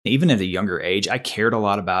Even at a younger age, I cared a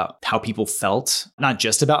lot about how people felt, not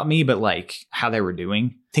just about me, but like how they were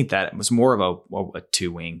doing. I think that was more of a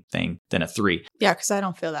 2-wing thing than a 3. Yeah, because I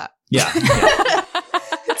don't feel that. Yeah.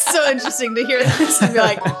 It's so interesting to hear this and be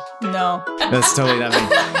like, no. That's totally not me.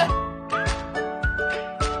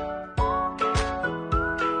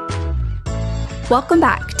 Welcome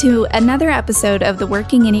back to another episode of the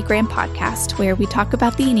Working Enneagram podcast, where we talk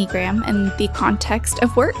about the Enneagram in the context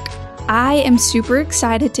of work. I am super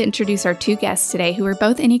excited to introduce our 2 guests today who are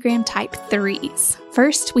both Enneagram Type 3s.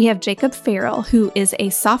 First, we have Jacob Farrell, who is a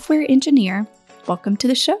software engineer. Welcome to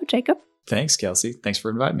the show, Jacob. Thanks, Kelsey. Thanks for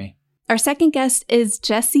inviting me. Our second guest is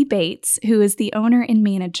Jesse Bates, who is the owner and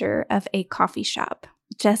manager of a coffee shop.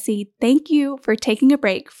 Jesse, thank you for taking a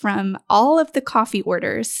break from all of the coffee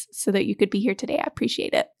orders so that you could be here today. I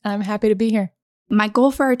appreciate it. I'm happy to be here. My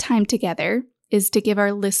goal for our time together is to give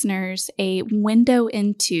our listeners a window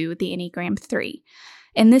into the Enneagram 3.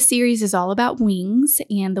 And this series is all about wings,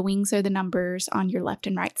 and the wings are the numbers on your left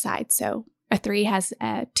and right side. So a 3 has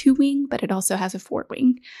a 2-wing, but it also has a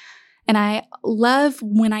 4-wing. And I love,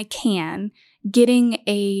 when I can, getting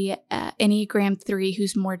a Enneagram 3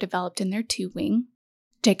 who's more developed in their 2-wing.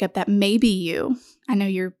 Jacob, that may be you. I know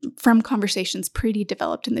you're, from conversations, pretty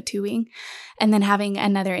developed in the 2-wing. And then having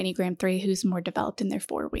another Enneagram 3 who's more developed in their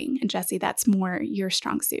 4-wing. And Jesse, that's more your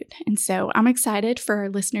strong suit. And so I'm excited for our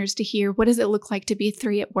listeners to hear, what does it look like to be a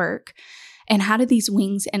 3 at work? And how do these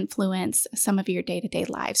wings influence some of your day-to-day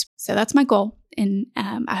lives? So that's my goal. And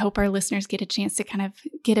I hope our listeners get a chance to kind of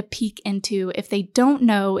get a peek into, if they don't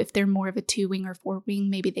know if they're more of a 2-wing or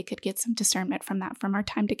 4-wing, maybe they could get some discernment from that from our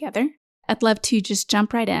time together. I'd love to just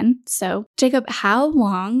jump right in. So, Jacob, how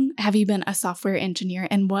long have you been a software engineer,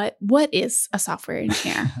 and what is a software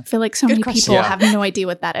engineer? I feel like so many people have no idea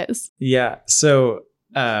what that is. Yeah. So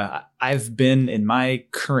I've been in my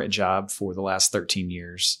current job for the last 13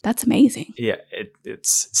 years. That's amazing. Yeah. It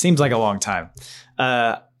seems like a long time.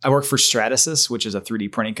 I work for Stratasys, which is a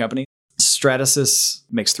 3D printing company. Stratasys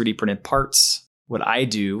makes 3D printed parts. What I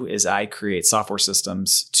do is I create software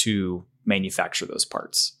systems to manufacture those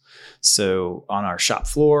parts. So on our shop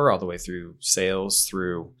floor, all the way through sales,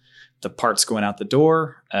 through the parts going out the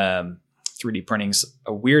door, 3D printing's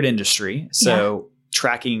a weird industry. So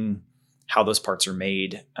tracking how those parts are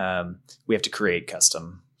made, we have to create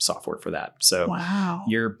custom software for that. So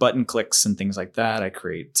your button clicks and things like that, I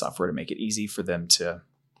create software to make it easy for them to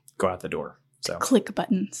go out the door. So click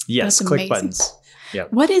buttons. Yes, that's click amazing. buttons. Yeah.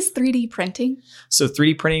 What is 3D printing? So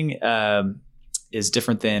 3D printing is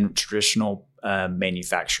different than traditional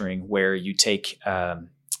manufacturing, where you take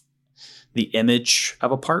the image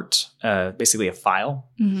of a part, basically a file.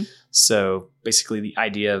 Mm-hmm. So basically the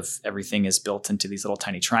idea of everything is built into these little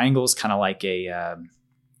tiny triangles, kind of like a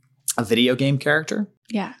video game character.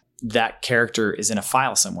 Yeah. That character is in a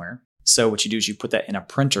file somewhere. So what you do is you put that in a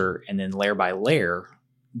printer, and then layer by layer,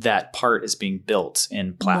 that part is being built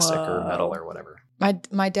in plastic or metal or whatever.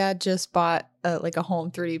 My dad just bought a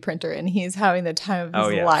home 3D printer, and he's having the time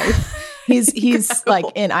of his life. He's like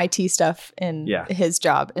in IT stuff in his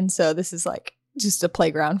job. And so this is like just a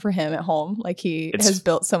playground for him at home. Like he has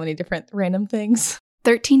built so many different random things.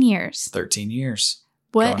 13 years. 13 years.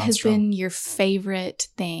 What has been your favorite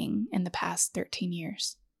thing in the past 13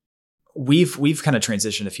 years? We've kind of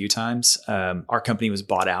transitioned a few times. Our company was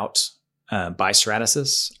bought out by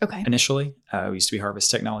Stratasys initially. We used to be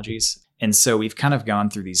Harvest Technologies. And so we've kind of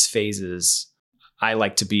gone through these phases. I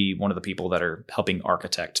like to be one of the people that are helping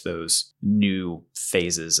architect those new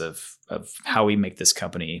phases of how we make this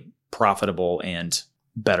company profitable and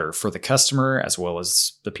better for the customer, as well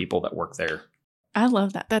as the people that work there. I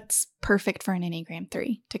love that. That's perfect for an Enneagram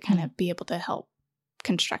 3 to kind of be able to help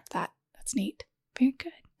construct that. That's neat. Very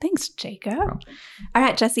good. Thanks, Jacob. No. All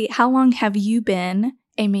right, Jesse, how long have you been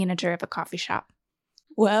a manager of a coffee shop?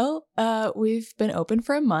 Well, we've been open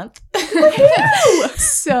for a month.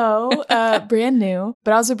 So brand new.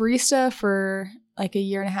 But I was a barista for like a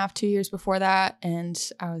year and a half, 2 years before that. And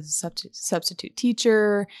I was a substitute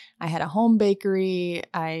teacher. I had a home bakery.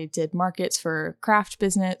 I did markets for craft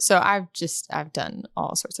business. So I've done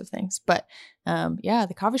all sorts of things. But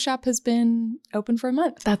the coffee shop has been open for a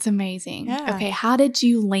month. That's amazing. Yeah. Okay. How did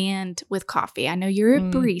you land with coffee? I know you're a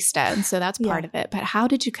barista, and so that's part of it. But how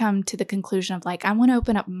did you come to the conclusion of like, I want to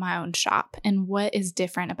open up my own shop? And what is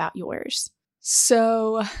different about yours?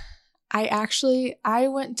 So I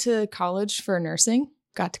went to college for nursing,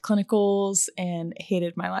 got to clinicals, and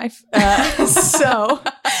hated my life. So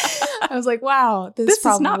I was like, wow, this is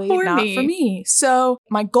probably not for me. So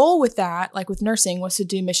my goal with that, like with nursing, was to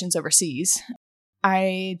do missions overseas.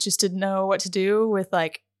 I just didn't know what to do with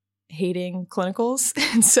like hating clinicals.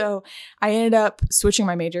 And so I ended up switching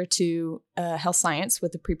my major to health science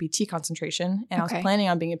with a pre-PT concentration. And I was planning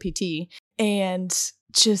on being a PT and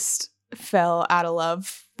just fell out of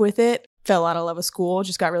love with it, fell out of love with school,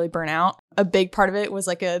 just got really burnt out. A big part of it was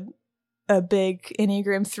like a big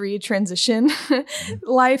Enneagram 3 transition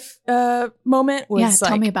life moment was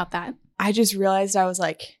tell me about that. I just realized I was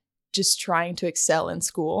like just trying to excel in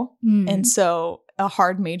school. And so a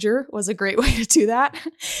hard major was a great way to do that.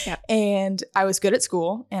 Yep. And I was good at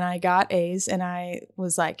school and I got A's and I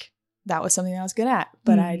was like, that was something that I was good at,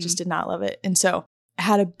 but I just did not love it. And so I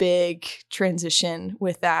had a big transition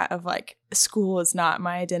with that of like, school is not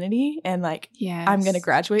my identity. And like, I'm going to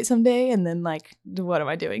graduate someday. And then like, what am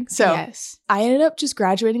I doing? So I ended up just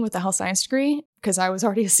graduating with a health science degree because I was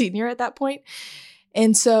already a senior at that point.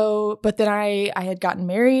 And so, but then I had gotten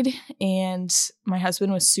married and my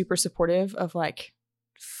husband was super supportive of like,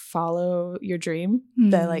 follow your dream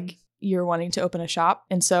that like you're wanting to open a shop.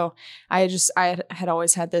 And so I had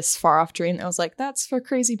always had this far off dream that was like, that's for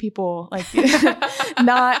crazy people. Like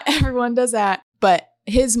not everyone does that. But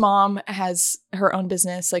his mom has her own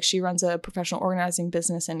business. Like she runs a professional organizing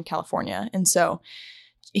business in California. And so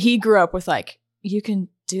he grew up with like, you can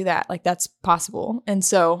do that. Like that's possible. And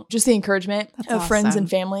so just the encouragement of friends and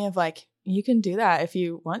family of like, you can do that if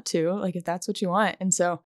you want to, like if that's what you want. And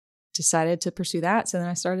so decided to pursue that. So then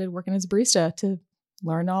I started working as a barista to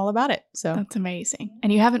learn all about it. So that's amazing.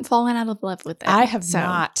 And you haven't fallen out of love with it. I have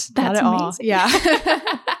not. That's not at amazing. All. Yeah.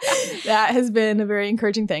 That has been a very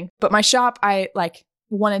encouraging thing. But my shop, I like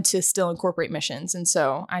wanted to still incorporate missions. And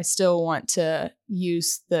so I still want to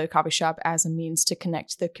use the coffee shop as a means to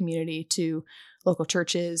connect the community to local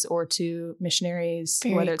churches or to missionaries,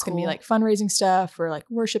 whether it's going to be like fundraising stuff or like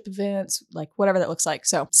worship events, like whatever that looks like.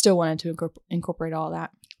 So still wanted to incorporate all that.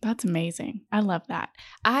 That's amazing. I love that.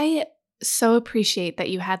 I so appreciate that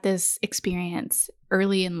you had this experience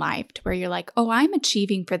early in life to where you're like, oh, I'm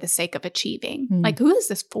achieving for the sake of achieving. Like, who is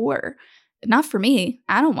this for? Not for me.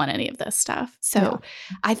 I don't want any of this stuff. So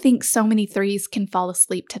I think so many threes can fall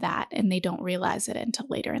asleep to that and they don't realize it until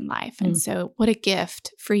later in life. And so what a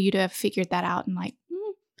gift for you to have figured that out and like,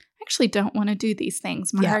 I actually don't want to do these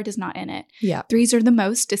things. My heart is not in it. Yeah. Threes are the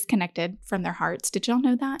most disconnected from their hearts. Did y'all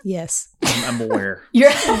know that? Yes. I'm aware.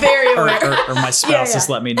 You're very aware. or my spouse has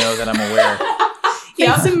let me know that I'm aware.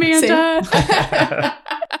 Yes, Amanda.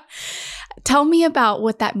 Tell me about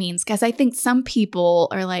what that means, because I think some people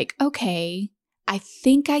are like, okay, I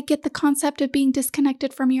think I get the concept of being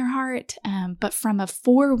disconnected from your heart, but from a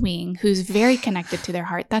 4-wing who's very connected to their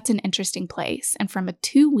heart, that's an interesting place. And from a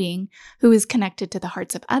 2-wing who is connected to the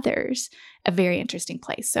hearts of others, a very interesting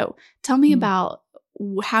place. So tell me about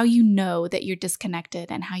how you know that you're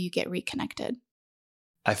disconnected and how you get reconnected.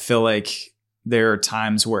 I feel like there are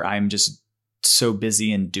times where I'm just so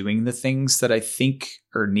busy in doing the things that I think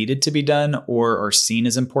are needed to be done or are seen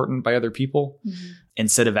as important by other people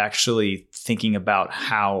instead of actually thinking about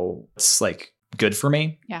how it's like good for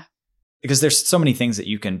me. Yeah. Because there's so many things that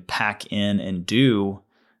you can pack in and do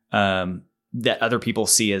that other people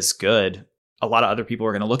see as good. A lot of other people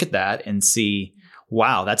are going to look at that and see,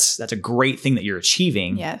 wow, that's a great thing that you're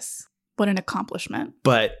achieving. Yes. What an accomplishment.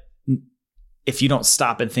 But if you don't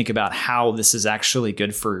stop and think about how this is actually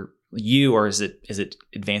good for you, or is it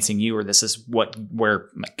advancing you, or this is where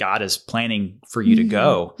God is planning for you to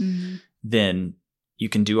go, then you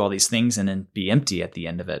can do all these things and then be empty at the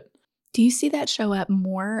end of it. Do you see that show up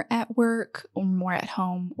more at work or more at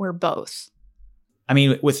home or both? I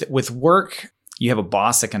mean, with work, you have a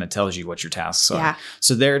boss that kind of tells you what your tasks are. Yeah.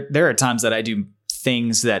 So there are times that I do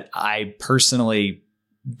things that I personally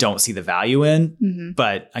don't see the value in,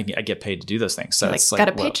 but I get paid to do those things. So like, it's like, got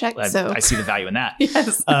a paycheck. I see the value in that.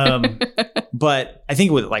 Yes. But I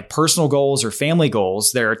think with like personal goals or family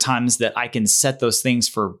goals, there are times that I can set those things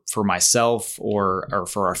for myself or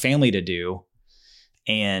for our family to do.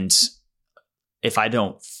 And if I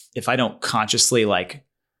don't consciously like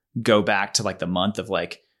go back to like the month of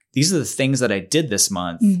like, these are the things that I did this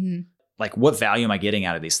month. Like what value am I getting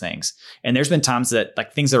out of these things? And there's been times that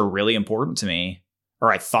like things that are really important to me,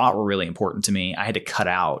 or I thought were really important to me, I had to cut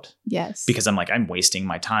out. Yes. Because I'm like, I'm wasting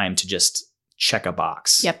my time to just check a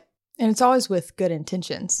box. Yep. And it's always with good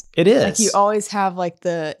intentions. It is. Like you always have like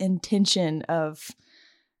the intention of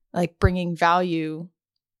like bringing value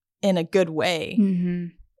in a good way.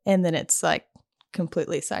 And then it's like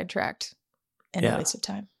completely sidetracked and a waste of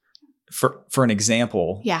time. For an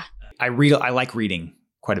example, I like reading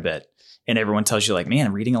quite a bit. And everyone tells you like,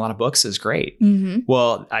 man, reading a lot of books is great.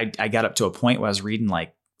 Well, I got up to a point where I was reading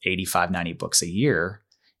like 85, 90 books a year.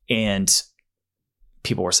 And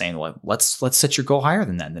people were saying, well, let's set your goal higher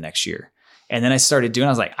than that in the next year. And then I started doing,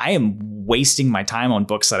 I was like, I am wasting my time on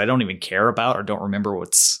books that I don't even care about or don't remember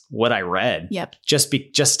what I read. Yep. Just to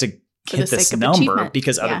For hit the this sake of number achievement.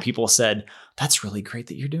 because other Yeah. people said, that's really great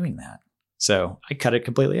that you're doing that. So I cut it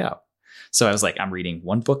completely out. So I was like, I'm reading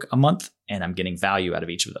one book a month and I'm getting value out of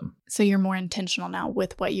each of them. So you're more intentional now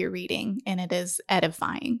with what you're reading, and it is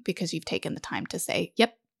edifying because you've taken the time to say,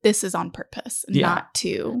 yep, this is on purpose, Yeah. not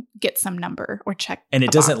to get some number or check. And it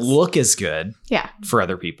a doesn't box. look as good Yeah. for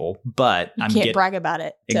other people, but You I'm can't getting, brag about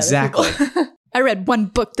it. to other Exactly. people. I read one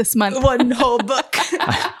book this month. One whole book.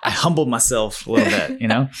 I humbled myself a little bit, you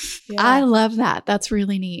know? Yeah. I love that. That's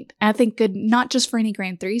really neat. I think good, not just for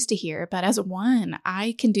Enneagram 3s to hear, but as one,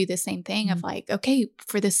 I can do the same thing of like, okay,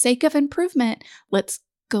 for the sake of improvement, let's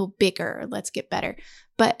go bigger, let's get better.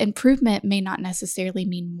 But improvement may not necessarily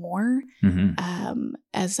mean more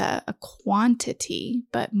as a quantity,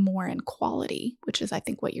 but more in quality, which is, I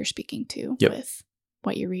think, what you're speaking to Yep. with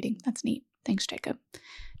what you're reading. That's neat. Thanks, Jacob.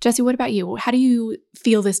 Jesse, what about you? How do you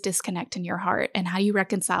feel this disconnect in your heart, and how do you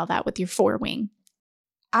reconcile that with your 4-wing,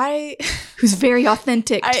 who's very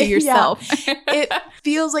authentic to yourself? It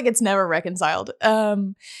feels like it's never reconciled.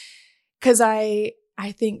 Cause I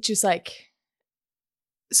think just like,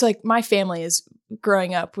 so like my family is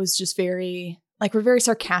growing up was just very, like, we're very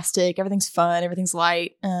sarcastic. Everything's fun. Everything's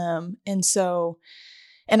light. And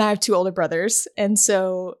I have 2 older brothers. And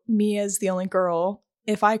so me as the only girl,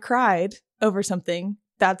 if I cried over something,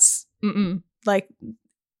 that's like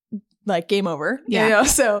game over. Yeah. You know?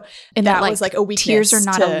 So And that was like a weakness. Tears are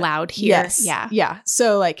not to- allowed here. Yes. Yeah. Yeah.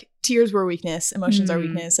 So like tears were weakness, emotions are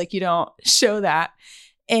weakness. Like you don't show that.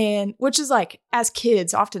 And which is like, as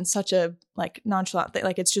kids, often such a like nonchalant thing.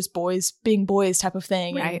 Like it's just boys being boys type of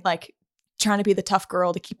thing. Right. And like trying to be the tough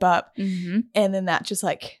girl to keep up. Mm-hmm. And then that just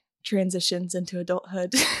like transitions into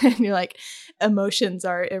adulthood. And you're like, emotions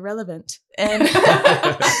are irrelevant. And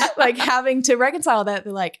like having to reconcile that,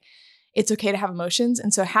 they're like, it's okay to have emotions.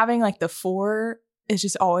 And so having like the 4 is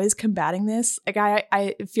just always combating this. Like I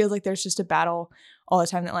it feels like there's just a battle all the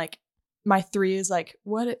time that like my 3 is like,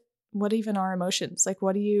 what even are emotions? Like,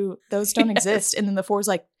 what do you, those don't exist. And then the 4 is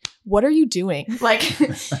like, what are you doing? Like,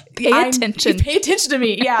 Pay attention. Pay attention to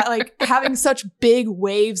me. Yeah. Like having such big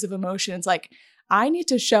waves of emotions. Like I need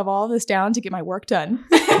to shove all this down to get my work done.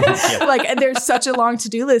 Like and there's such a long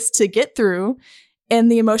to-do list to get through. And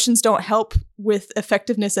the emotions don't help with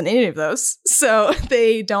effectiveness in any of those. So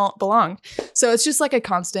they don't belong. So it's just like I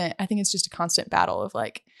think it's just a constant battle of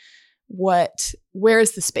like, where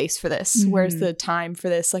is the space for this? Mm-hmm. Where's the time for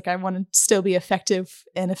this? Like I want to still be effective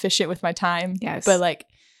and efficient with my time. Yes. But like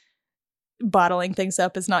bottling things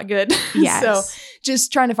up is not good. Yes. So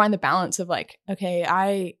just trying to find the balance of like, okay,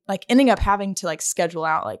 I like ending up having to like schedule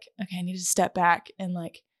out like, okay, I need to step back and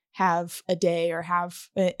like have a day or have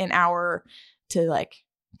an hour to like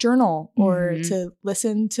journal or to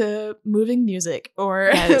listen to moving music or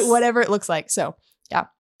Yes. whatever it looks like. So yeah.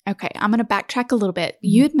 Okay, I'm going to backtrack a little bit.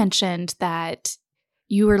 You had mentioned that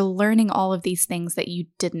you were learning all of these things that you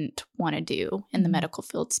didn't want to do in the medical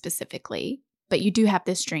field specifically, but you do have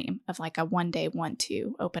this dream of like, I one day want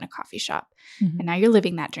to open a coffee shop. Mhm. And now you're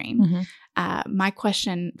living that dream. Mhm. My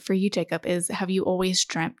question for you, Jacob, is have you always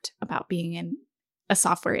dreamt about being a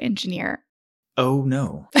software engineer? Oh,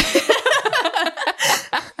 no.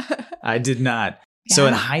 I did not. So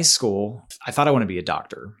in high school, I thought I wanted to be a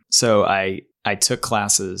doctor. So I took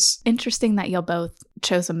classes. Interesting that y'all both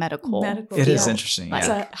chose a medical. It is interesting. It's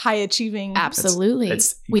Yeah. a high achieving. Absolutely.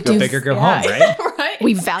 It's we go do. big or go home, right? Right.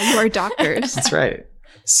 We value our doctors. That's right.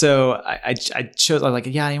 So I chose, I was like,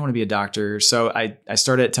 yeah, I want to be a doctor. So I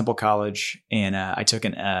started at Temple College and I took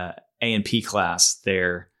an A&P class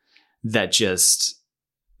there that just,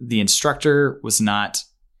 the instructor was not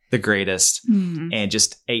the greatest and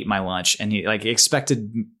just ate my lunch. And he like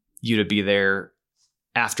expected you to be there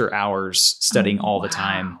after hours studying all the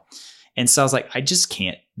time. And so I was like, I just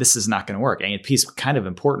can't, this is not going to work. A&P is kind of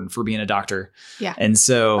important for being a doctor. Yeah. And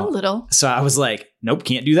so, A little. so I was like, nope,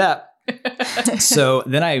 can't do that. So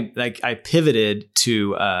then I pivoted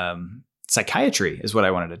to psychiatry is what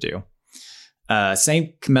I wanted to do.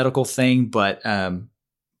 Same medical thing, but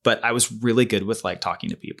I was really good with like talking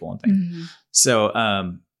to people and things.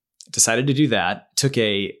 So decided to do that. Took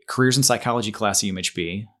a careers in psychology class at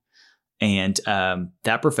UMHB. And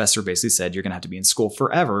that professor basically said, you're going to have to be in school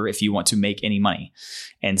forever if you want to make any money.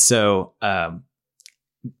 And so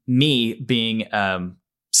me being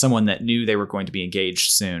someone that knew they were going to be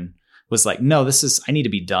engaged soon was like, no, I need to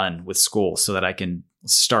be done with school so that I can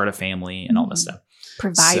start a family and all this stuff.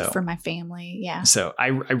 Provide So- for my family. Yeah. So I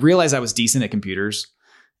realized I was decent at computers.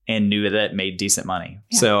 and knew that it made decent money.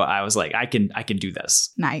 Yeah. So I was like, I can do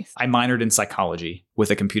this. Nice. I minored in psychology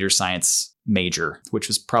with a computer science major, which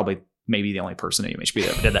was probably maybe the only person at UMHB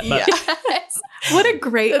that ever did that. But Yes. What a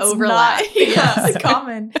great That's overlap. not- yeah,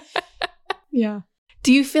 common. Yeah.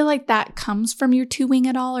 Do you feel like that comes from your 2-wing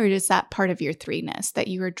at all, or is that part of your 3-ness that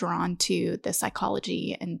you were drawn to the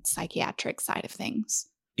psychology and psychiatric side of things?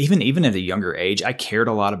 even at a younger age, I cared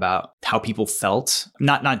a lot about how people felt,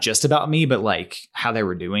 not just about me, but like how they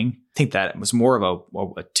were doing. I think that was more of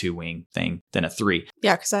a 2-wing thing than a 3.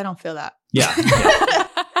 Yeah, because I don't feel that. Yeah.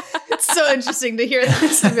 It's so interesting to hear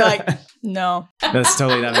this and be like, no. That's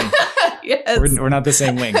totally not me. Yes. We're not the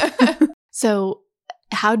same wing. So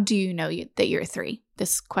how do you know that you're a 3?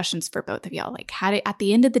 This question's for both of y'all. Like, at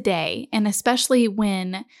the end of the day, and especially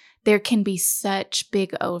when there can be such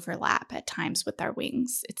big overlap at times with our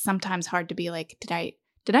wings, it's sometimes hard to be like, did I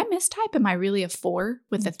mistype? Am I really a 4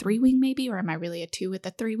 with a 3-wing maybe? Or am I really a 2 with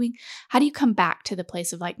a 3-wing? How do you come back to the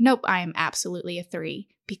place of like, nope, I am absolutely a 3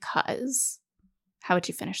 because? How would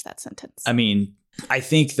you finish that sentence? I mean, I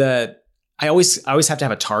think that I always have to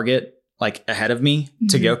have a target like ahead of me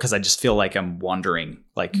to go, because I just feel like I'm wandering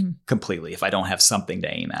like completely if I don't have something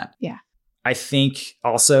to aim at. Yeah. I think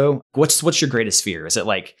also, what's your greatest fear? Is it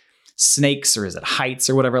like snakes or is it heights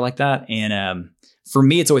or whatever like that? And for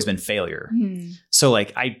me, it's always been failure. So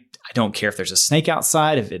like I don't care if there's a snake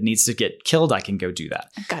outside. If it needs to get killed, I can go do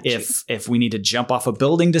that. Got you. If we need to jump off a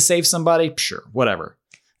building to save somebody, sure, whatever.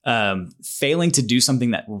 Failing to do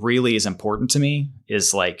something that really is important to me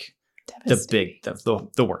is like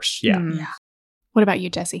the worst. Yeah. Yeah. What about you,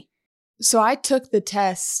 Jessie? So I took the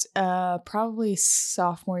test probably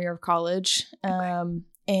sophomore year of college.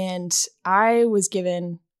 And I was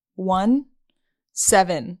given 1,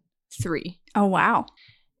 7, 3. Oh, wow.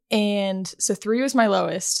 And so 3 was my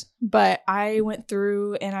lowest, but I went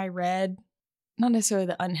through and I read not necessarily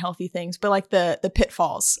the unhealthy things, but like the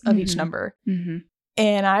pitfalls of each number. Mm-hmm.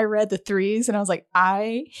 And I read the 3s and I was like,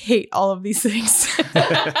 I hate all of these things.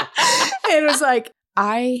 And it was like,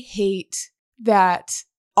 I hate that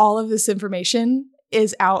all of this information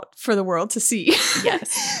is out for the world to see.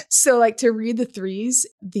 Yes. So like to read the 3s,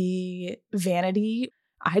 the vanity,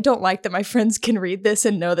 I don't like that my friends can read this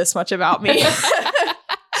and know this much about me.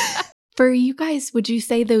 For you guys, would you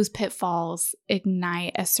say those pitfalls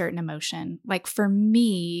ignite a certain emotion? Like for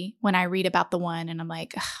me, when I read about the 1 and I'm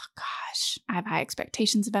like, oh gosh, I have high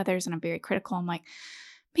expectations of others and I'm very critical. I'm like,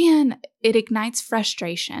 man, it ignites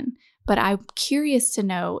frustration. But I'm curious to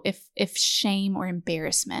know if shame or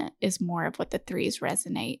embarrassment is more of what the 3s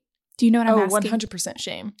resonate. Do you know what I'm asking? 100%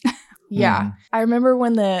 shame. Yeah. I remember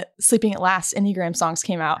when the Sleeping at Last Enneagram songs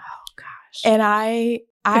came out. Oh gosh. And I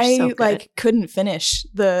so like couldn't finish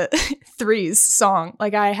the 3s song.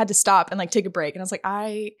 Like I had to stop and like take a break. And I was like,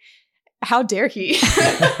 how dare he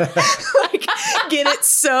like get it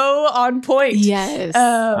so on point. Yes.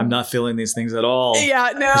 I'm not feeling these things at all.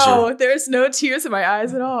 Yeah, no, there's no tears in my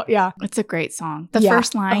eyes at all. Yeah. It's a great song. The Yeah.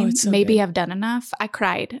 first line, it's so maybe good. I've done enough. I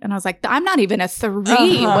cried and I was like, I'm not even a 3.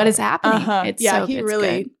 What is happening? It's yeah, so, he it's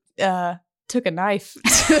really took a knife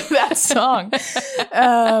to that song.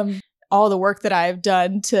 All the work that I've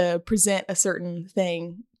done to present a certain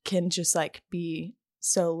thing can just like be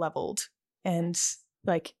so leveled, and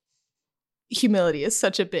like humility is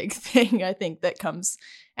such a big thing, I think, that comes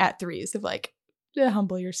at 3s of like to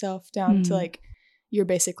humble yourself down to like your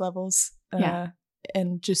basic levels.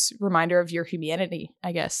 And just reminder of your humanity,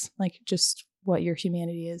 I guess, like just what your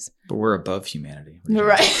humanity is. But we're above humanity.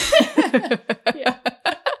 Right. Yeah.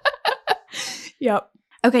 Yep.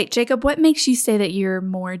 Okay, Jacob, what makes you say that you're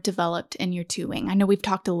more developed in your 2-wing? I know we've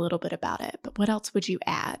talked a little bit about it, but what else would you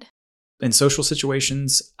add? In social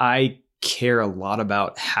situations, I care a lot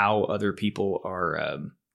about how other people are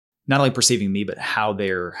not only perceiving me, but how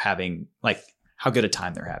they're having, like how good a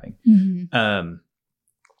time they're having. Mm-hmm.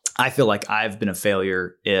 I feel like I've been a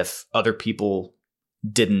failure if other people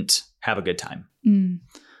didn't have a good time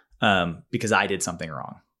because I did something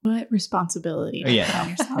wrong. What responsibility?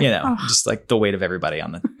 Yeah. On yourself? Just like the weight of everybody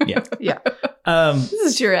on the, Yeah. This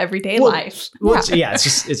is your everyday Well, life.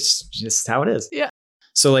 It's just how it is. Yeah.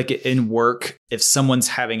 So like in work, if someone's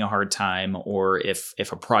having a hard time or if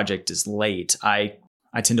a project is late, I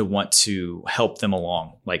tend to want to help them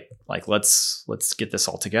along. Like let's get this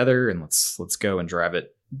all together and let's go and drive it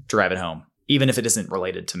home, even if it isn't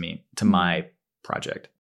related to me, to my project.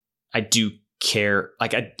 I do care.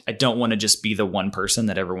 Like I don't want to just be the one person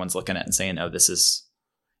that everyone's looking at and saying, oh,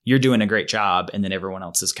 you're doing a great job. And then everyone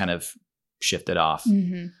else is kind of shifted off.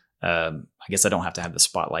 Mm-hmm. I guess I don't have to have the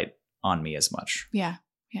spotlight on me as much. Yeah.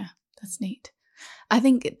 That's neat. I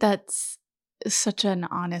think that's such an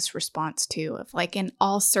honest response too, of like in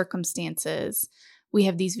all circumstances, we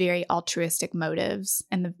have these very altruistic motives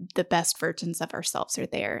and the best versions of ourselves are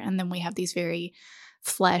there. And then we have these very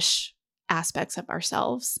flesh aspects of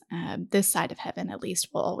ourselves, this side of heaven at least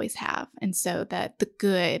will always have. And so that the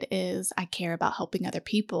good is I care about helping other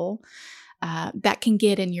people. That can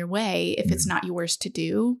get in your way if it's not yours to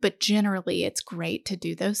do, but generally it's great to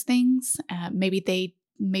do those things. Maybe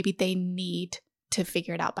they need to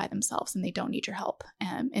figure it out by themselves and they don't need your help.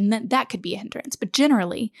 And then that could be a hindrance, but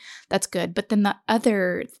generally that's good. But then the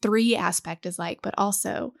other 3 aspect is like, but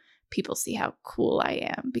also people see how cool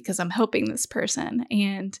I am because I'm helping this person.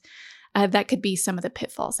 And that could be some of the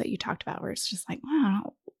pitfalls that you talked about where it's just like, well, I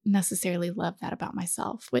don't necessarily love that about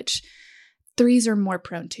myself, which 3s are more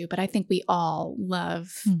prone to, but I think we all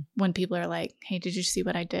love when people are like, hey, did you see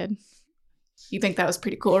what I did? You think that was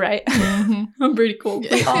pretty cool, right? Mm-hmm. I'm pretty cool.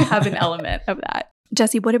 We all have an element of that.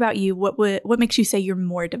 Jesse, what about you? What makes you say you're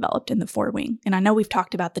more developed in the 4-wing? And I know we've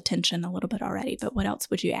talked about the tension a little bit already, but what else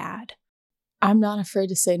would you add? I'm not afraid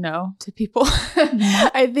to say no to people.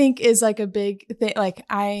 I think is like a big thing. Like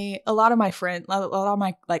a lot of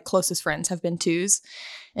my like closest friends have been 2s.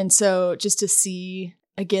 And so just to see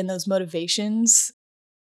again, those motivations,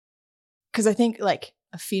 because I think like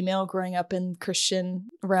a female growing up in Christian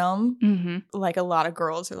realm, like a lot of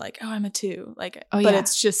girls are like, oh, I'm a 2. Like, but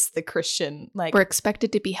it's just the Christian, like we're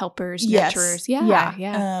expected to be helpers, nurturers.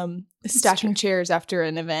 Yeah. Stacking chairs after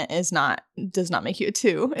an event does not make you a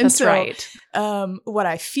 2. And that's so, right. What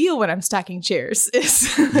I feel when I'm stacking chairs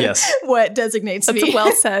is what designates me. That's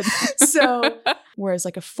well said. So, whereas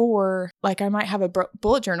like a 4, like I might have a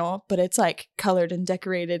bullet journal, but it's like colored and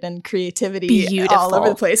decorated and creativity beautiful all over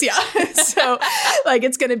the place. Yeah. So like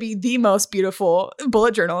it's going to be the most beautiful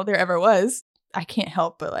bullet journal there ever was. I can't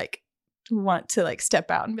help but like want to like step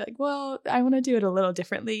out and be like, well, I want to do it a little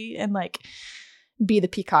differently and like be the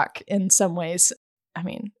peacock in some ways. I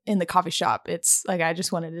mean, in the coffee shop, it's like I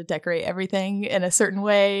just wanted to decorate everything in a certain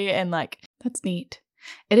way. And like, that's neat.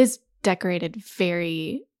 It is decorated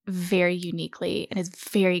very, very uniquely and it's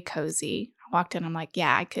very cozy. I walked in, I'm like,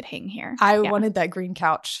 yeah, I could hang here. I wanted that green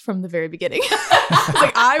couch from the very beginning.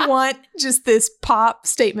 Like, I want just this pop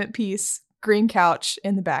statement piece, green couch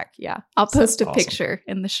in the back. Yeah. I'll post a picture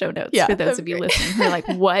in the show notes for those of you listening who are like,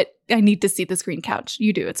 what? I need to see this green couch.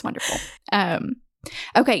 You do. It's wonderful.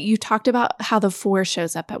 Okay. You talked about how the 4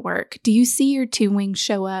 shows up at work. Do you see your 2-wing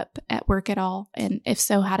show up at work at all? And if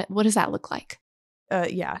so, what does that look like?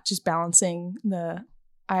 Just balancing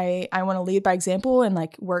I want to lead by example and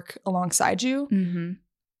like work alongside you. Mm-hmm.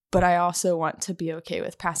 But I also want to be okay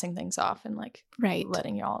with passing things off and like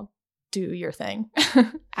letting y'all do your thing.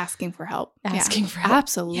 Asking for help.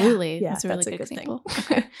 Absolutely. Yeah, that's a really good example.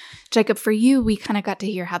 Okay. Jacob, for you, we kind of got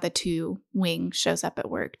to hear how the 2-wing shows up at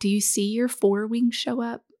work. Do you see your 4-wing show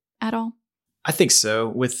up at all? I think so.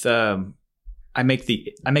 With I make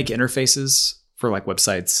interfaces for like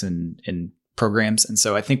websites and programs, and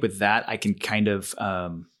so I think with that I can kind of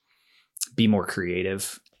be more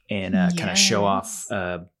creative and kind of show off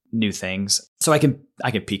new things. So I can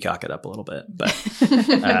peacock it up a little bit, but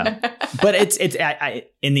it's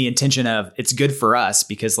in the intention of it's good for us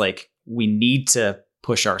because like we need to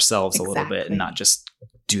push ourselves a little bit and not just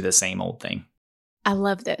do the same old thing. I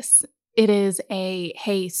love this. It is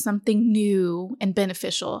something new and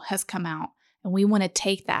beneficial has come out, and we want to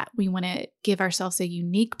take that. We want to give ourselves a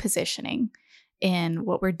unique positioning in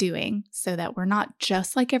what we're doing so that we're not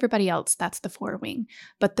just like everybody else. That's the 4-wing.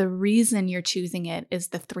 But the reason you're choosing it is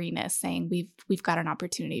the 3-ness, saying we've got an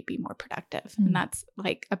opportunity to be more productive. Mm-hmm. And that's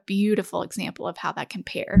like a beautiful example of how that can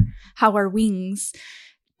pair, how our wings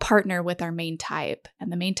partner with our main type,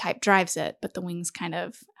 and the main type drives it, but the wings kind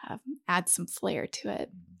of add some flair to it.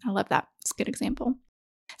 I love that. It's a good example.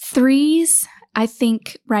 3s, I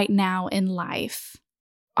think right now in life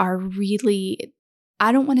are really,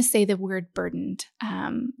 I don't want to say the word burdened,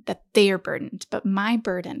 that they are burdened, but my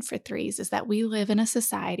burden for 3s is that we live in a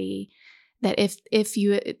society that if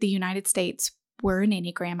the United States were an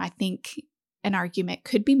Enneagram, I think an argument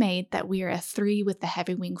could be made that we are a 3 with the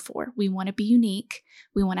heavy wing 4. We want to be unique.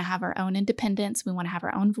 We want to have our own independence. We want to have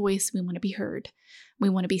our own voice. We want to be heard. We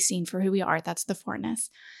want to be seen for who we are. That's the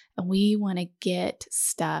 4-ness. And we want to get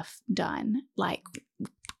stuff done, like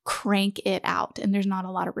crank it out. And there's not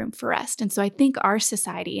a lot of room for rest. And so I think our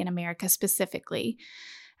society in America specifically,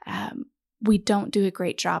 we don't do a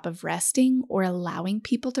great job of resting or allowing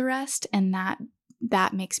people to rest. And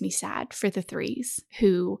that makes me sad for the 3s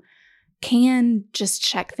who can just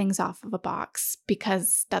check things off of a box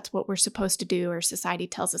because that's what we're supposed to do, or society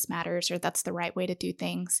tells us matters, or that's the right way to do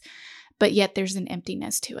things. but yet there's an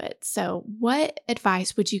emptiness to it. So what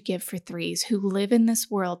advice would you give for threes who live in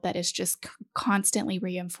this world that is just constantly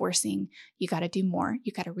reinforcing, you got to do more,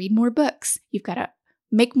 you got to read more books, you've got to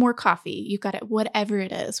make more coffee, you've got to, whatever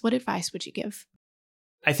it is, what advice would you give?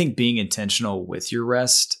 I think being intentional with your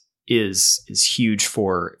rest is huge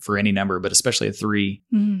for any number, but especially a 3.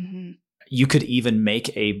 Mm-hmm. You could even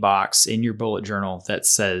make a box in your bullet journal that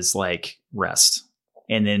says like rest,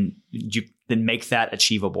 and then you make that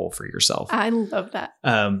achievable for yourself. I love that.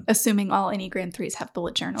 Assuming all Enneagram 3s have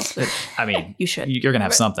bullet journals. I mean, you should. You're gonna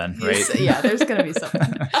have something, right? Yeah, there's gonna be something.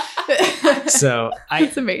 So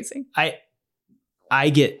it's amazing. I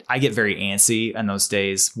get very antsy on those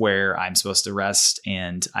days where I'm supposed to rest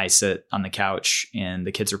and I sit on the couch and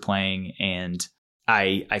the kids are playing and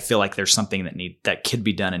I feel like there's something that could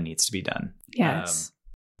be done and needs to be done. Yes.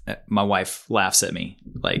 My wife laughs at me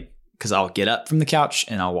like, because I'll get up from the couch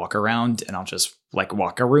and I'll walk around and I'll just like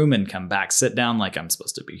walk a room and come back, sit down like I'm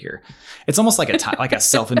supposed to be here. It's almost like like a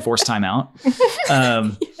self-enforced timeout.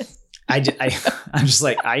 I'm just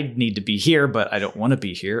like, I need to be here, but I don't want to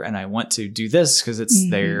be here. And I want to do this because it's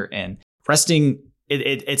there. And resting,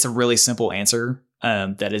 it's a really simple answer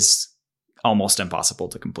that is almost impossible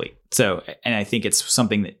to complete. So, and I think it's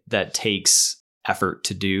something that takes effort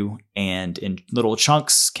to do and in little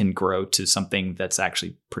chunks can grow to something that's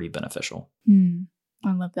actually pretty beneficial.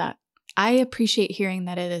 I love that. I appreciate hearing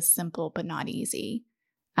that it is simple, but not easy.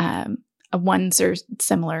 Ones are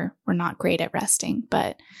similar. We're not great at resting,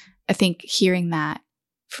 but I think hearing that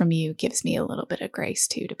from you gives me a little bit of grace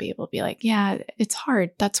too, to be able to be like, yeah, it's hard.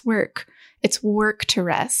 That's work. It's work to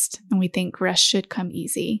rest. And we think rest should come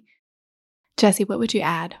easy. Jessie, what would you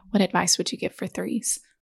add? What advice would you give for 3s?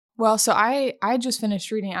 Well, so I just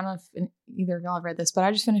finished reading, I don't know if either of y'all have read this, but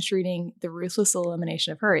I just finished reading The Ruthless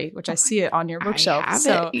Elimination of Hurry, which I see it on your bookshelf.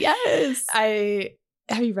 Yes.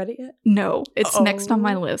 Have you read it yet? No, it's next on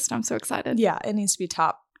my list. I'm so excited. Yeah, it needs to be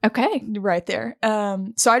top. Okay. Right there.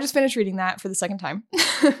 So I just finished reading that for the second time.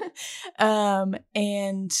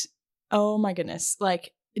 And oh my goodness,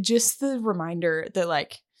 like just the reminder that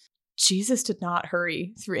like Jesus did not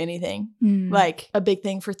hurry through anything. Like a big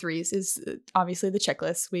thing for 3s is obviously the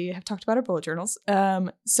checklist. We have talked about our bullet journals.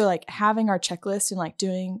 So like having our checklist and like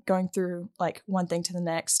going through like one thing to the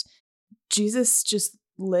next, Jesus just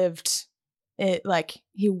lived it. Like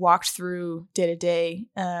he walked through day to day.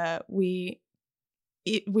 We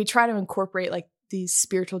try to incorporate like these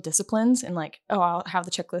spiritual disciplines and like, oh, I'll have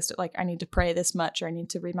the checklist. Like I need to pray this much, or I need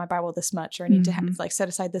to read my Bible this much, or I need to have, like set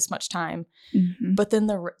aside this much time. But then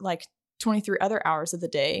the like 23 other hours of the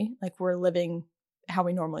day, like we're living how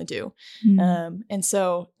we normally do. And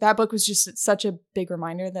so that book was just such a big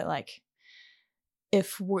reminder that like,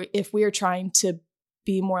 if we are trying to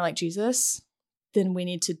be more like Jesus, then we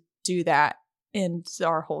need to do that in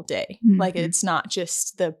our whole day. Like it's not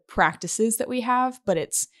just the practices that we have, but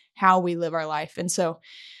it's how we live our life. And so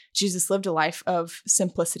Jesus lived a life of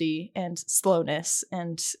simplicity and slowness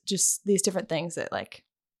and just these different things that like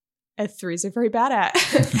 3s are very bad at.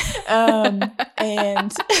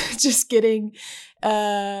 And just getting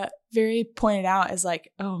very pointed out as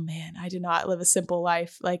like, oh man, I did not live a simple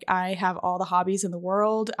life. Like I have all the hobbies in the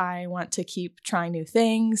world. I want to keep trying new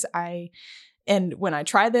things. And when I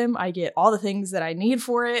try them, I get all the things that I need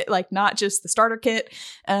for it, like not just the starter kit.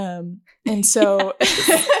 And so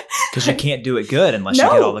because you can't do it good unless you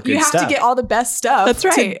get all the good stuff. You have to get all the best stuff. That's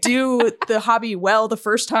right. To do the hobby well the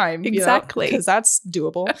first time. Exactly. Because that's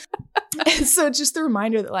doable. And so just the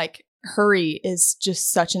reminder that like hurry is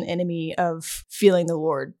just such an enemy of feeling the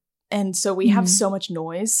Lord. And so we have so much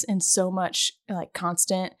noise and so much like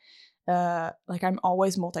constant like I'm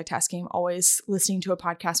always multitasking. I'm always listening to a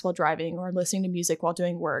podcast while driving, or I'm listening to music while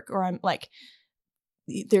doing work, or I'm like,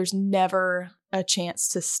 there's never a chance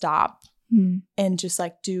to stop and just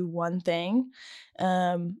like do one thing.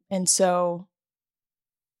 And so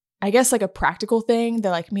I guess like a practical thing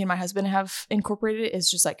that like me and my husband have incorporated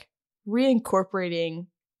is just like reincorporating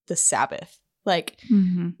the Sabbath, like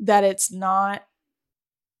that it's not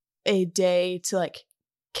a day to like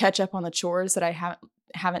catch up on the chores that I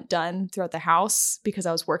haven't done throughout the house because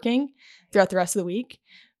I was working throughout the rest of the week.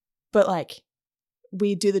 But like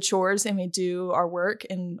we do the chores and we do our work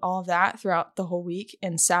and all of that throughout the whole week.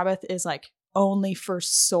 And Sabbath is like only for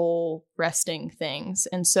soul resting things.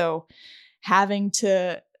 And so having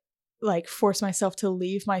to like force myself to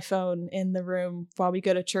leave my phone in the room while we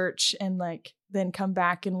go to church and like then come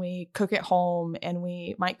back and we cook at home and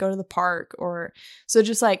we might go to the park, or so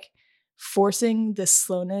just like forcing this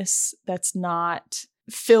slowness that's not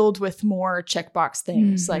filled with more checkbox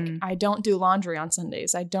things. Like I don't do laundry on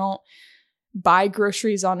Sundays. I don't buy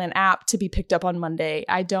groceries on an app to be picked up on Monday.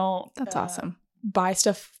 I don't. That's awesome. Buy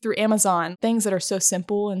stuff through Amazon, things that are so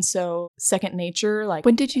simple and so second nature. Like,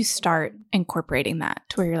 When did you start incorporating that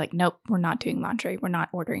to where you're like, nope, we're not doing laundry. We're not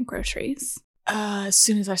ordering groceries? as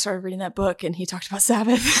soon as I started reading that book and he talked about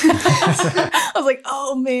Sabbath, I was like,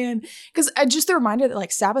 oh man. Because just the reminder that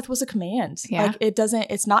like Sabbath was a command. Yeah. Like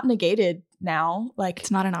it's not negated now. Like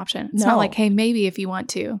It's not an option. It's No. not like, hey, maybe if you want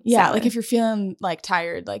to. yeah, Sabbath. like if you're feeling like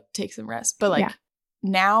tired, like take some rest. But like Yeah.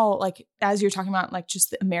 now, like as you're talking about like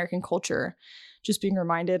just the American culture, just being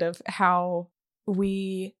reminded of how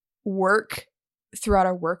we work throughout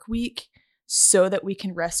our work week so that we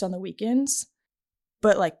can rest on the weekends.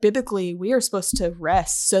 But like biblically, we are supposed to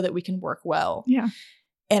rest so that we can work well. Yeah.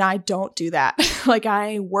 And I don't do that. Like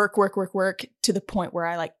I work to the point where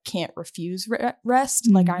I like can't refuse rest.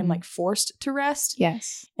 Like I'm Mhm. like forced to rest.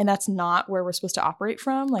 Yes. And that's not where we're supposed to operate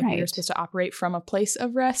from. Like we are Right. supposed to operate from a place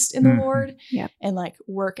of rest in the Mhm. Lord Yep. and like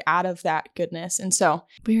work out of that goodness. And so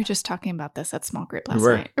We were just talking about this at small group last We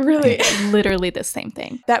were. night. really Literally the same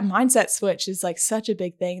thing. that mindset switch is like such a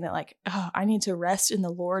big thing that like, oh, I need to rest in the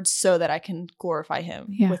Lord so that I can glorify him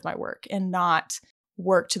Yeah. with my work and not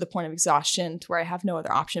work to the point of exhaustion to where I have no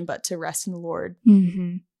other option but to rest in the Lord.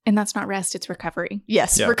 Mm-hmm. And that's not rest, it's recovery.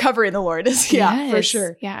 Yes, Yeah. recovery in the Lord is for Yes.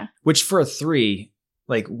 sure. Yeah. Which for a 3,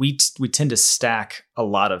 like we tend to stack a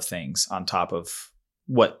lot of things on top of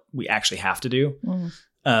what we actually have to do.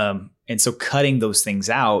 And so cutting those things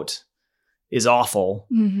out is awful,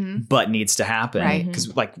 Mm-hmm. but needs to happen. Right.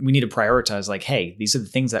 Because like we need to prioritize like, hey, these are the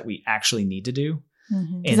things that we actually need to do.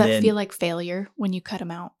 Mhm. Does And that then feel like failure when you cut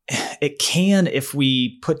them out? it can if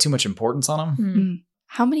we put too much importance on them. Mhm.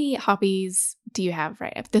 How many hobbies do you have,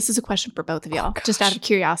 right? This is a question for both of y'all, Oh, just out gosh. of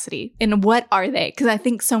curiosity. And what are they? Because I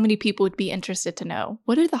think so many people would be interested to know.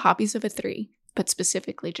 What are the hobbies of a 3, but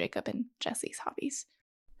specifically Jacob and Jesse's hobbies?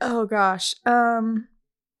 Oh gosh.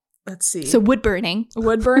 Let's see. So wood burning.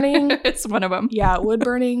 wood burning. It's one of them. Yeah, wood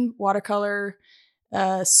burning, watercolor,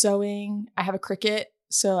 sewing. I have a Cricut,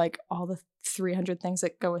 so like all the 300 things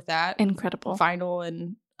that go with that. Incredible. Vinyl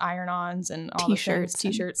and iron-ons and all T-shirts. the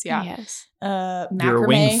things. T-shirts, yeah. Yes. You're a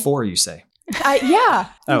wing Macrame. 4, you say. Yeah.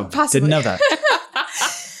 Oh, possibly. didn't know that.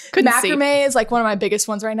 Couldn't see. Macrame is like one of my biggest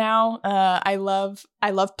ones right now. I love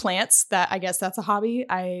plants. That I guess that's a hobby.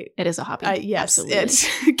 It is a hobby. Yes, Absolutely. it's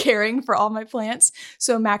caring for all my plants.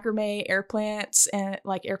 So macrame, air plants, and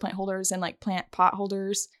like air plant holders and like plant pot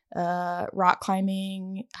holders. Rock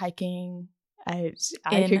climbing, hiking. I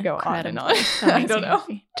could go on and on. Incredible. I don't know.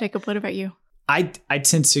 Amazing. Jacob, what about you? I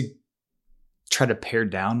tend to try to pare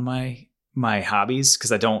down my hobbies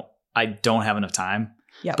because I don't have enough time.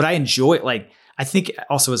 Yep. But I enjoy like I think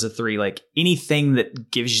also as a 3, like anything that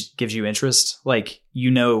gives you interest, like you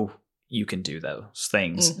can do those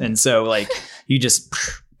things. Mhm. And so like you just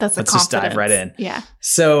That's the Let's just dive confidence. right in. Yeah.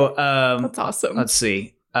 so That's awesome. let's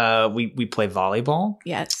see. We play volleyball.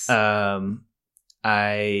 Yes. I've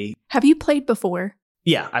Have you played before?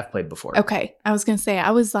 played before. Okay. I was going to say,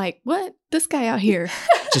 I was like, what? This guy out here.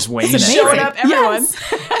 Just winging It's it. Showing amazing. up everyone.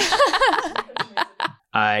 Yes.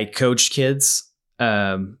 I coach kids.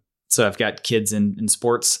 So I've got kids in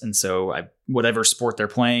sports. And so whatever sport they're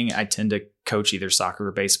playing, I tend to coach either soccer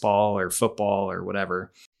or baseball or football or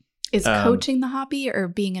whatever. Is coaching the hobby or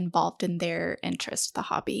being involved in their interest the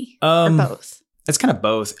hobby? Or both? It's kind of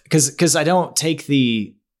both. Because I don't take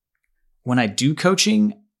when I do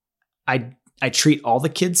coaching, I treat all the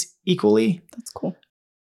kids equally. That's cool.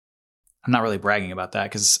 I'm not really bragging about that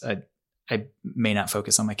because I may not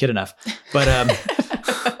focus on my kid enough. But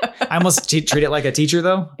I almost treat it like a teacher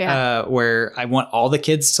though, Yeah. where I want all the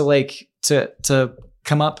kids to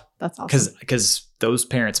come up That's awesome. because those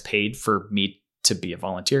parents paid for me to be a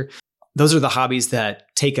volunteer. Those are the hobbies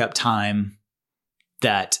that take up time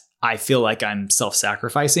that I feel like I'm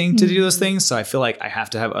self-sacrificing to do those Mhm. things. So I feel like I have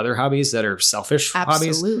to have other hobbies that are selfish hobbies.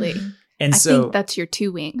 Absolutely. And I so think that's your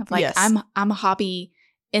 2 wing of like, Yes. I'm a hobby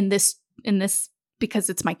in this because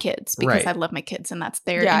it's my kids, because Right. I love my kids and that's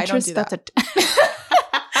their Yeah, I interest. don't do That's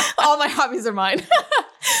All my hobbies are mine.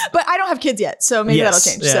 But I don't have kids yet, so maybe yes,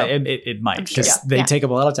 that'll change. Yeah, So it might I'm sure. because Yeah. they Yeah. take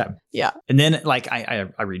up a lot of time. Yeah. And then like I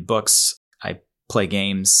read books, I play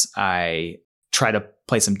games, I try to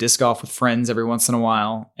play some disc golf with friends every once in a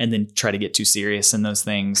while, and then try to get too serious in those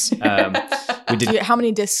things. We did how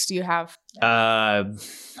many discs do you have?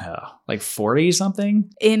 like 40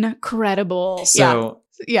 something. incredible. So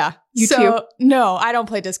Yeah. You so, too? No, I don't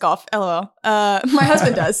play disc golf. LOL. My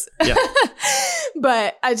husband does. Yeah.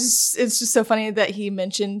 But it's just so funny that he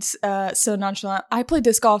mentioned so nonchalant. I play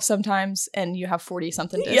disc golf sometimes, and you have 40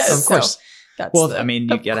 something discs. Yes, of course. So that's Well, I mean,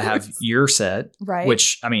 you got to have course. your set, Right.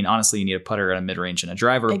 which, I mean, honestly, you need a putter and a mid-range and a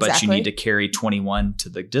driver, but you Exactly. need to carry 21 to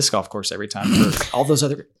the disc golf course every time for all those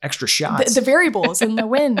other extra shots. the variables and the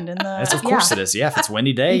wind and the. That's, of course it is. Yeah, if it's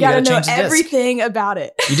windy day, You you got gotta to know change the disc. everything about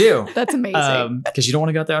it. You do. That's amazing. Because you don't want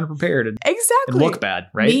to go out there unprepared and Exactly. look bad,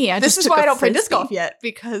 right? Me, I This just is took why a I don't play disc Frisbee. golf yet,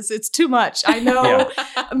 because it's too much. I know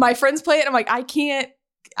my friends play it, and I'm like, I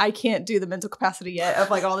can't do the mental capacity yet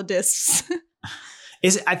of like all the discs.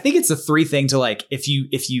 I think it's a 3 thing to like, if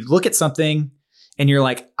you look at something and you're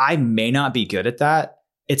like, I may not be good at that,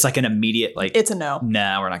 it's like an immediate like, It's a no.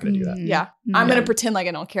 nah, we're not going to do that. Yeah. I'm going to pretend like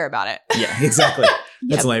I don't care about it. Yeah, exactly.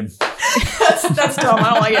 That's Yep. lame. That's dumb. I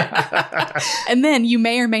don't like it. And then you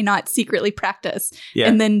may or may not secretly practice Yeah.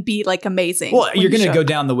 and then be like amazing. Well, when you're you going to show go up.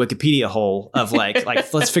 down the Wikipedia hole of like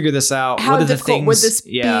let's figure this out. How what are the difficult things? would this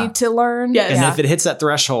yeah. be to learn? Yes. And Yeah. if it hits that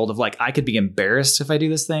threshold of like, I could be embarrassed if I do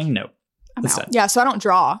this thing, no. I'm That's out. done. Yeah. So I don't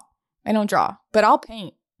draw. But I'll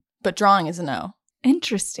paint. But drawing is a no.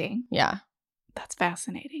 Interesting. Yeah. That's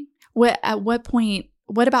fascinating. At what point,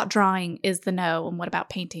 what about drawing is the no, and what about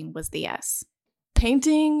painting was the yes?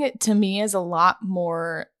 Painting to me is a lot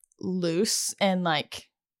more loose and like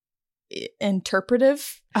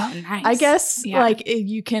interpretive. Oh, nice. I guess Yeah. like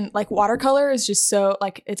you can like watercolor is just so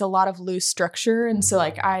like it's a lot of loose structure, and so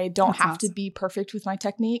like I don't That's have awesome. to be perfect with my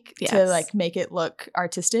technique to Yes. like make it look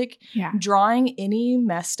artistic. Yeah. Drawing any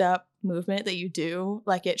messed up movement that you do,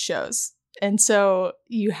 like it shows, and so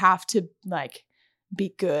you have to like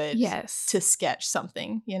be good Yes. to sketch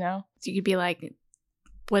something, you know. So you could be like,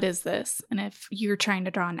 what is this? And if you're trying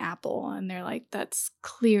to draw an apple and they're like, that's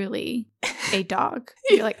clearly a dog,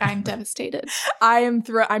 you're like, I'm devastated. I'm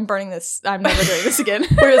burning this. I'm never doing this again.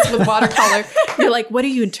 Whereas with watercolor, you're like, what do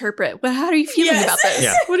you interpret? Well, how are you feeling Yes. about this?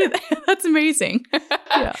 Yeah. What that's amazing.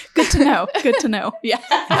 Yeah. Good to know. Good to know. Yeah.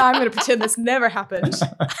 I'm going to pretend this never happened.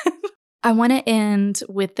 I want to end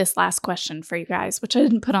with this last question for you guys, which I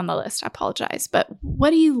didn't put on the list. I apologize. But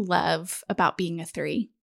what do you love about being a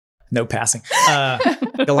 3? No passing. A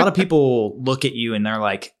lot of people look at you and they're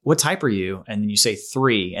like, what type are you? And then you say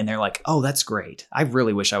 3 and they're like, oh, that's great. I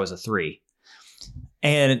really wish I was a 3.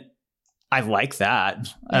 And I like that.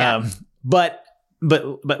 Yeah. But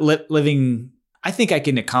living, I think I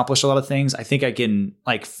can accomplish a lot of things. I think I can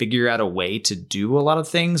like figure out a way to do a lot of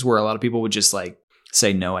things where a lot of people would just like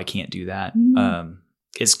say, no, I can't do that.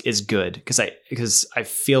 Is good. Because I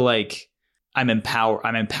feel like I'm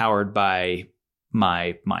empowered by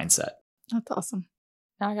my mindset. That's awesome.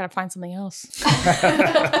 Now I got to find something else.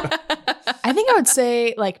 I think I would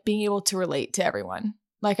say like being able to relate to everyone.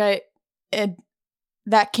 Like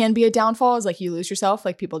that can be a downfall, is like you lose yourself.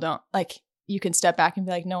 Like people don't like, you can step back and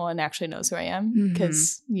be like, no one actually knows who I am,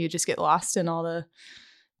 because you just get lost in all the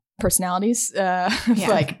personalities.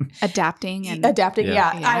 Like Adapting and adapting.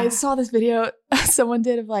 Yeah. Yeah. I saw this video someone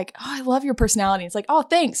did of like, oh, I love your personality. It's like, oh,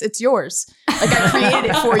 thanks. It's yours. Like I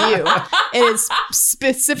created it for you. It is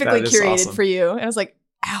specifically That is curated awesome. for you. And I was like,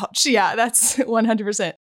 ouch. Yeah, that's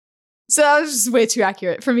 100%. So that was just way too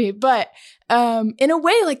accurate for me. But in a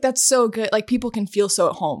way, like that's so good. Like people can feel so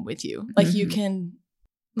at home with you. Like you can,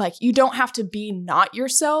 like you don't have to be not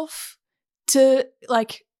yourself to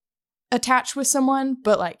like attach with someone,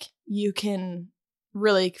 but like you can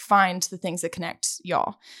really find the things that connect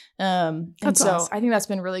y'all. And That's so awesome. I think that's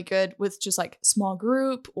been really good with just like small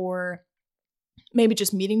group, or maybe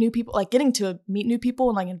just meeting new people, like getting to meet new people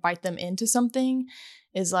and like invite them into something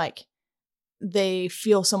is like, they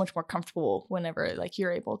feel so much more comfortable whenever like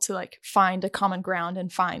you're able to like find a common ground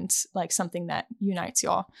and find like something that unites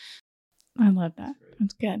y'all. I love that.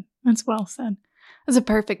 That's good. That's well said. That's a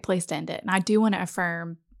perfect place to end it. And I do want to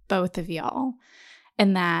affirm both of y'all,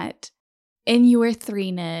 and that in your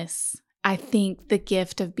 3-ness, I think the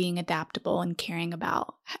gift of being adaptable and caring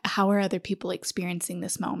about how are other people experiencing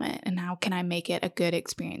this moment and how can I make it a good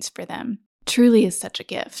experience for them truly is such a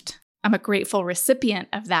gift. I'm a grateful recipient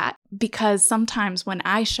of that, because sometimes when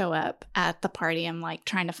I show up at the party, I'm like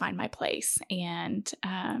trying to find my place. And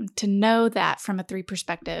to know that from a 3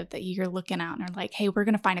 perspective, that you're looking out and are like, hey, we're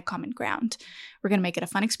going to find a common ground. We're going to make it a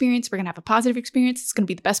fun experience. We're going to have a positive experience. It's going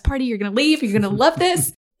to be the best party. You're going to leave. You're going to love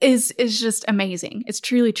this is just amazing. It's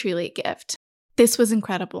truly, truly a gift. This was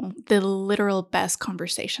incredible. The literal best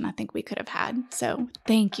conversation I think we could have had. So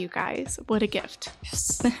thank you guys. What a gift.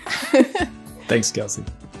 Yes. Thanks, Kelsey.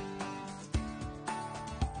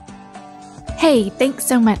 Hey, thanks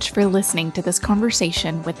so much for listening to this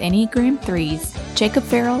conversation with Enneagram 3's Jacob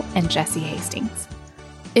Farrell and Jesse Hastings.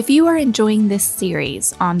 If you are enjoying this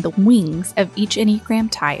series on the wings of each Enneagram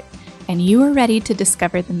type, and you are ready to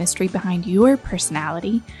discover the mystery behind your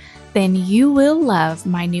personality, then you will love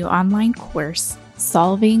my new online course,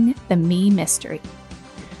 Solving the Me Mystery.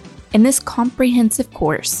 In this comprehensive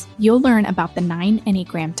course, you'll learn about the 9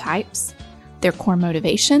 Enneagram types, their core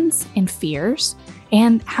motivations and fears,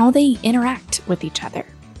 and how they interact with each other.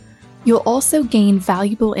 You'll also gain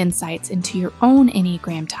valuable insights into your own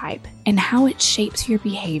Enneagram type and how it shapes your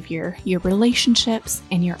behavior, your relationships,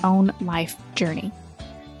 and your own life journey.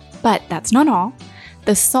 But that's not all.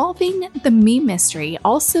 The Solving the Me Mystery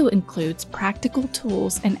also includes practical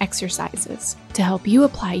tools and exercises to help you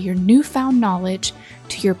apply your newfound knowledge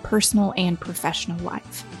to your personal and professional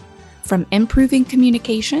life. From improving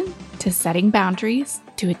communication to setting boundaries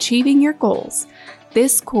to achieving your goals,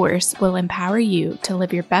 this course will empower you to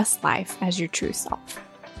live your best life as your true self.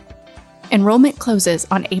 Enrollment closes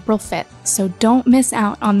on April 5th, so don't miss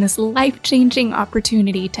out on this life-changing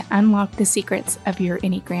opportunity to unlock the secrets of your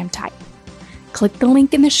Enneagram type. Click the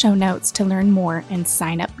link in the show notes to learn more and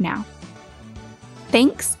sign up now.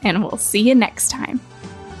 Thanks, and we'll see you next time.